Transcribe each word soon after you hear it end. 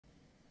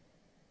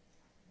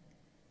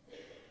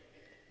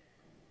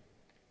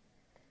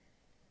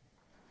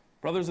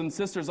Brothers and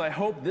sisters, I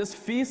hope this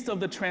feast of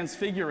the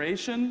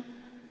Transfiguration,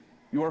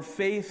 your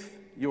faith,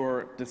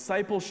 your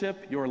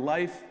discipleship, your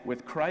life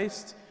with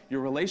Christ, your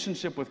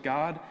relationship with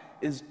God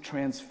is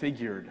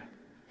transfigured.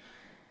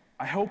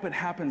 I hope it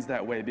happens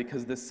that way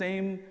because the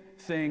same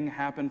thing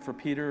happened for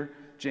Peter,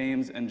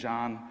 James, and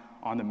John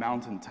on the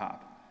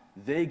mountaintop.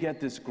 They get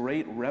this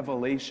great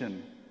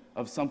revelation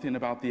of something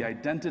about the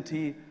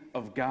identity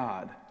of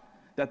God,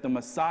 that the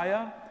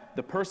Messiah,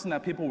 the person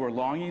that people were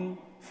longing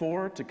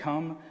for to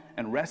come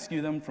and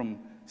rescue them from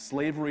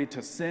slavery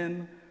to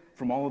sin,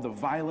 from all of the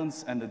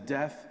violence and the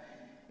death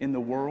in the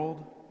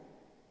world,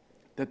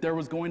 that there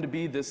was going to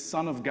be this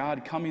Son of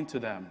God coming to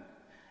them.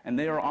 And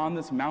they are on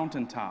this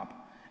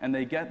mountaintop, and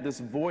they get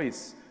this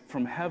voice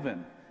from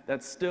heaven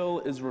that still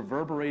is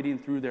reverberating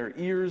through their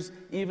ears,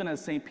 even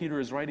as St. Peter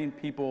is writing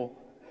people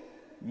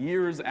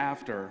years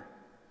after.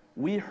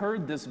 We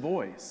heard this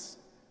voice.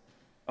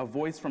 A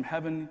voice from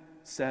heaven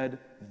said,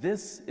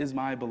 "This is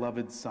my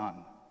beloved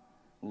Son.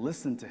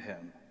 Listen to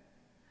him."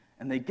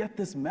 And they get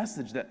this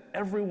message that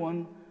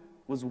everyone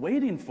was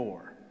waiting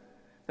for,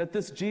 that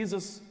this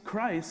Jesus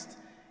Christ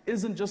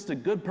isn't just a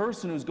good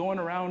person who's going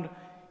around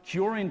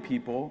curing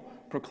people,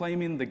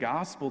 proclaiming the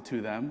gospel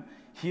to them,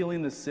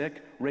 healing the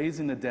sick,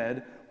 raising the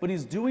dead, but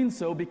he's doing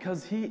so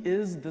because he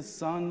is the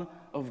Son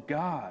of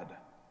God.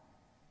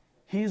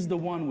 He's the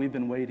one we've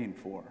been waiting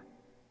for.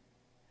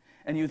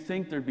 And you'd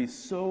think there'd be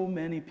so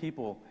many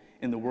people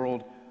in the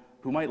world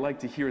who might like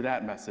to hear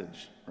that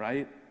message,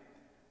 right?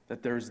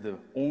 That there's the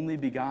only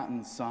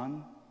begotten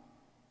Son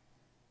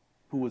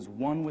who was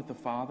one with the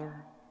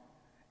Father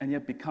and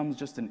yet becomes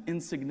just an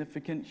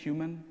insignificant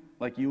human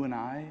like you and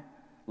I,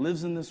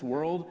 lives in this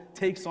world,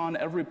 takes on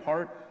every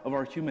part of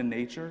our human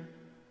nature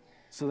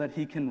so that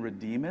he can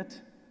redeem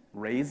it,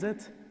 raise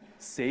it,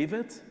 save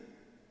it.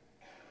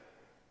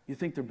 You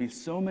think there'd be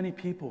so many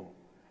people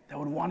that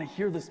would want to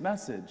hear this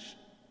message.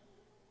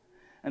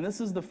 And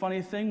this is the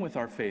funny thing with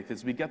our faith,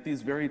 is we get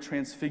these very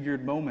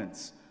transfigured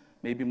moments,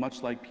 maybe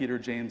much like Peter,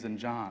 James, and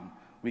John.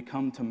 We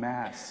come to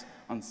Mass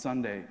on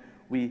Sunday.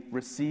 We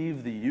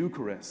receive the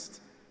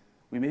Eucharist.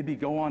 We maybe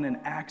go on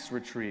an Acts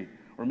retreat,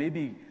 or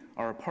maybe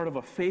are a part of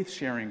a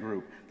faith-sharing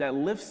group that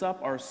lifts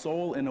up our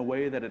soul in a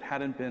way that it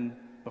hadn't been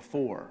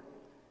before.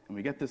 And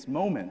we get this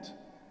moment.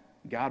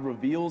 God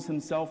reveals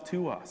himself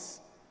to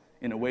us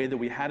in a way that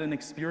we hadn't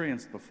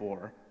experienced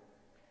before.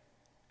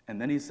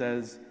 And then he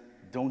says,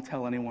 don't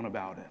tell anyone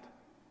about it.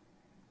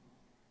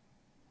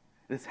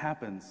 This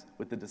happens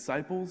with the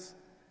disciples.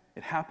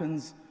 It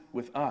happens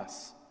with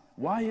us.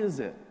 Why is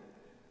it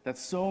that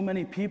so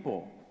many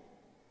people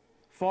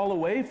fall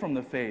away from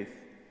the faith?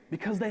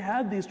 Because they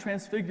had these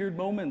transfigured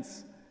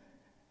moments.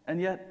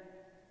 And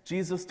yet,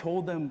 Jesus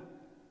told them,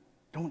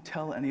 don't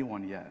tell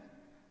anyone yet.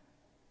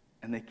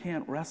 And they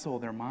can't wrestle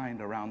their mind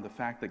around the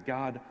fact that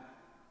God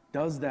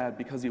does that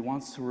because he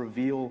wants to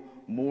reveal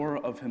more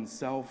of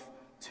himself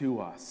to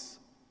us.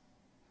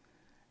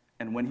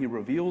 And when he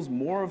reveals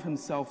more of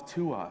himself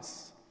to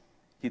us,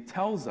 he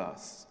tells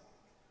us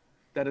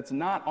that it's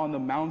not on the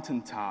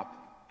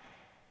mountaintop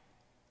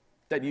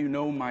that you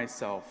know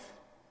myself,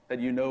 that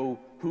you know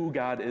who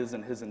God is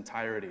in his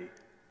entirety.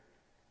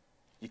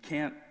 You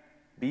can't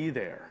be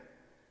there.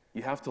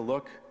 You have to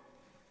look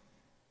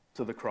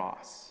to the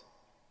cross.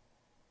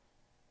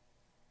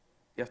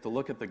 You have to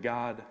look at the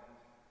God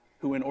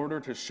who, in order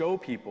to show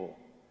people,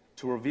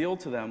 to reveal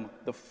to them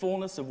the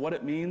fullness of what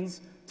it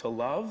means to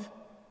love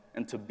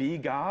and to be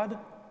God,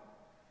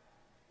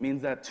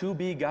 means that to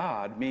be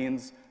God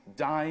means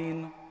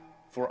dying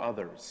for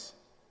others.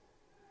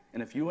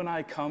 And if you and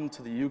I come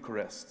to the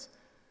Eucharist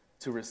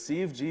to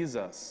receive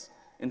Jesus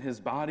in his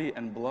body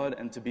and blood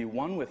and to be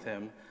one with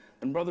him,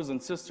 then brothers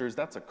and sisters,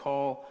 that's a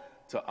call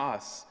to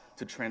us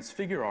to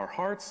transfigure our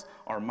hearts,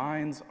 our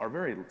minds, our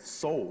very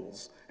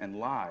souls and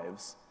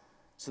lives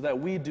so that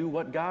we do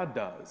what God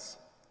does.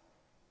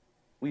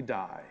 We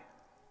die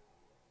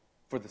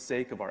for the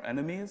sake of our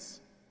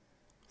enemies,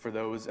 for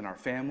those in our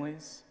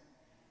families,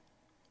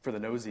 for the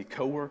nosy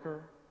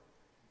coworker,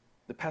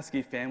 the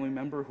pesky family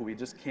member who we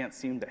just can't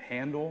seem to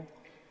handle,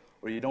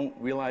 or you don't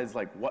realize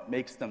like what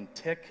makes them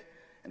tick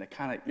and it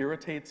kind of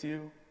irritates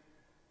you.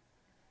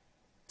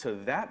 To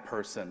that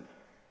person,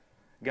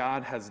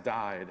 God has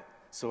died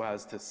so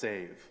as to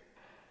save.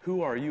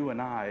 Who are you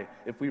and I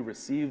if we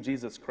receive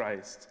Jesus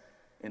Christ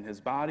in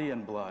his body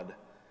and blood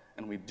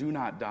and we do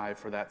not die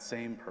for that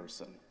same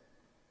person?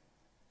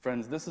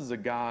 Friends, this is a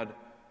God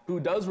who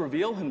does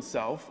reveal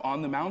himself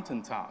on the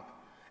mountaintop.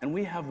 And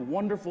we have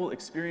wonderful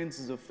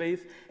experiences of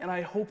faith, and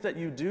I hope that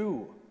you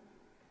do.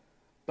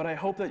 But I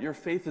hope that your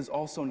faith is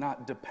also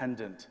not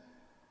dependent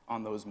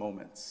on those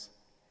moments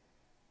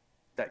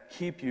that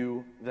keep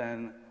you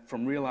then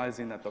from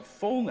realizing that the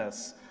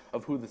fullness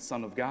of who the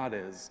Son of God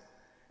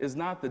is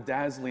not the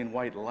dazzling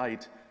white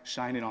light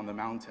shining on the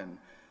mountain,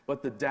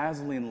 but the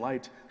dazzling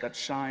light that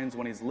shines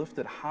when he's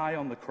lifted high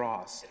on the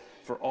cross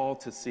for all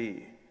to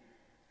see.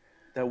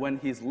 That when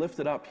he's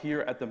lifted up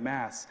here at the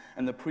Mass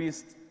and the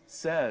priest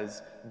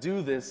says,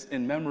 do this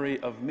in memory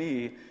of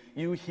me,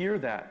 you hear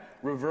that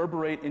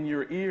reverberate in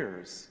your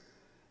ears.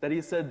 That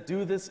he said,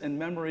 do this in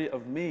memory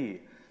of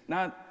me,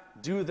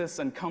 not do this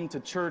and come to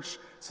church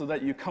so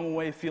that you come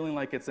away feeling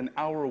like it's an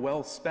hour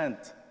well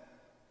spent.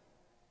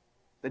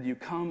 That you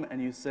come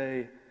and you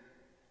say,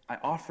 I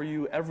offer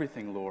you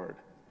everything, Lord,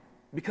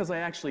 because I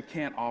actually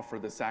can't offer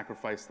the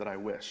sacrifice that I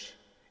wish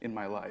in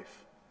my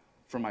life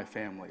for my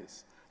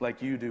families,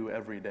 like you do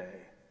every day.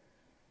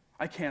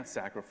 I can't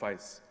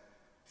sacrifice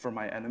for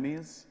my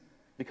enemies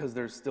because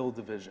there's still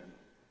division.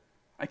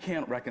 I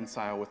can't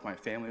reconcile with my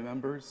family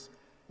members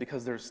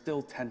because there's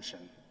still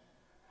tension.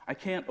 I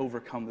can't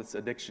overcome this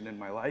addiction in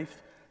my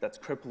life that's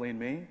crippling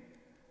me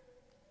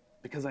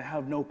because I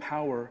have no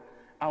power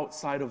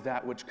outside of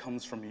that which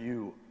comes from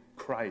you,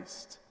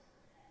 Christ.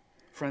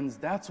 Friends,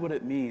 that's what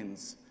it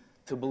means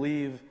to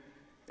believe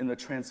in the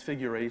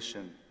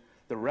Transfiguration,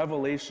 the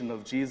revelation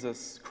of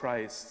Jesus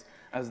Christ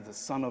as the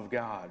Son of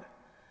God,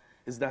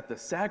 is that the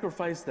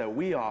sacrifice that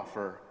we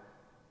offer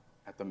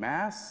at the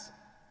Mass,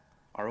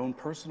 our own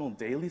personal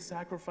daily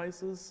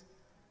sacrifices,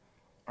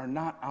 are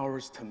not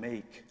ours to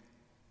make.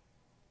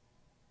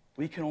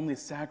 We can only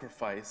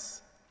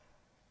sacrifice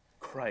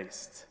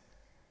Christ,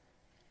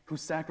 who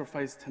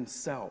sacrificed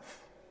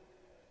himself.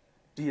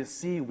 Do you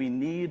see? We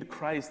need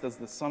Christ as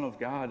the Son of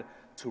God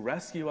to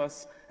rescue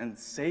us and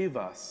save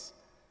us,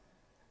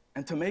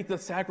 and to make the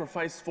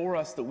sacrifice for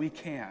us that we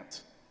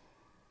can't.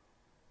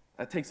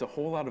 That takes a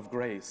whole lot of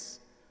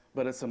grace,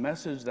 but it's a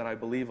message that I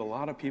believe a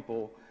lot of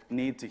people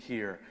need to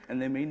hear,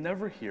 and they may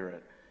never hear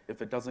it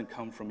if it doesn't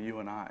come from you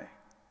and I.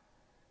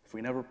 If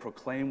we never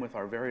proclaim with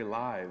our very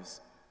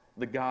lives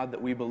the God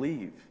that we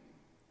believe,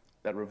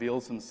 that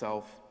reveals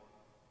himself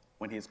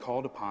when he's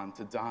called upon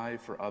to die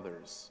for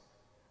others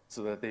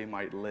so that they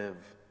might live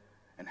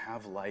and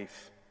have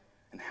life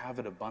and have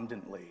it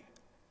abundantly.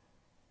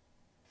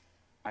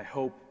 I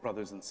hope,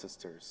 brothers and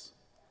sisters,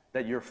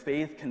 that your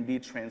faith can be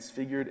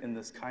transfigured in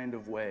this kind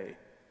of way,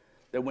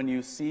 that when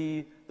you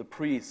see the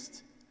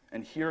priest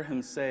and hear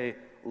him say,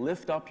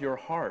 lift up your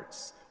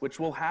hearts, which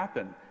will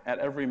happen at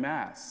every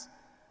Mass,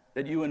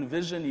 that you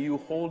envision you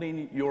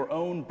holding your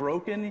own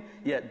broken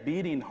yet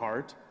beating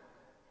heart,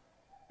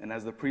 and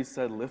as the priest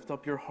said, lift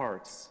up your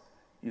hearts,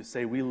 you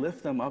say, we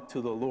lift them up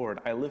to the Lord.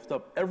 I lift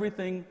up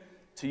everything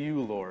to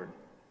you, Lord,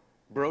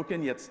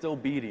 broken yet still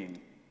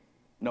beating,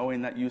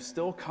 knowing that you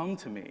still come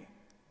to me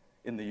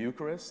in the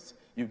Eucharist.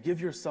 You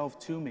give yourself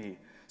to me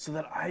so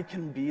that I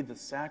can be the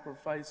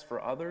sacrifice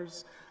for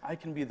others. I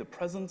can be the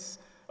presence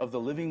of the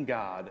living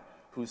God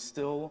who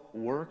still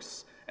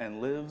works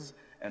and lives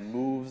and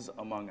moves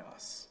among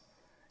us.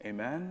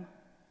 Amen?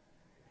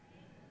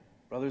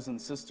 Brothers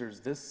and sisters,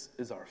 this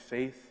is our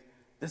faith.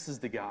 This is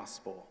the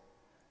gospel.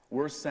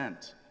 We're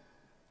sent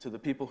to the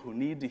people who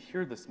need to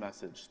hear this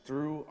message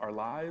through our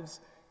lives,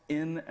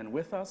 in and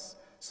with us,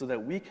 so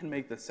that we can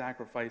make the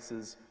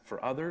sacrifices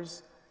for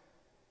others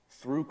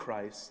through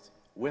Christ,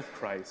 with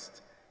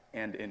Christ,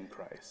 and in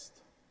Christ.